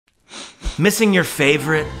Missing your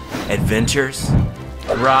favorite adventures?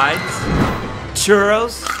 Rides?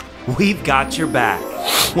 Churros? We've got your back.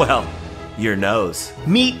 Well, your nose.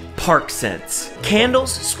 Meet ParkSense.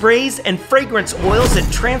 Candles, sprays, and fragrance oils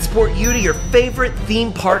that transport you to your favorite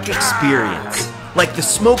theme park experience. Like the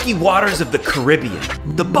smoky waters of the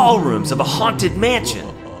Caribbean, the ballrooms of a haunted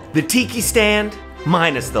mansion, the tiki stand,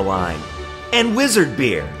 minus the line, and wizard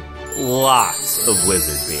beer. Lots of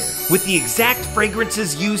wizard beer. With the exact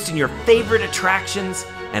fragrances used in your favorite attractions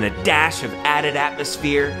and a dash of added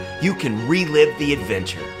atmosphere, you can relive the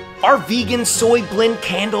adventure. Our vegan soy blend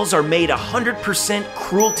candles are made 100%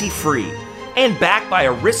 cruelty-free and backed by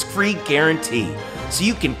a risk-free guarantee, so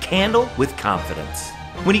you can candle with confidence.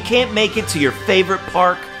 When you can't make it to your favorite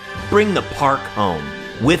park, bring the park home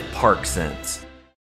with ParkSense.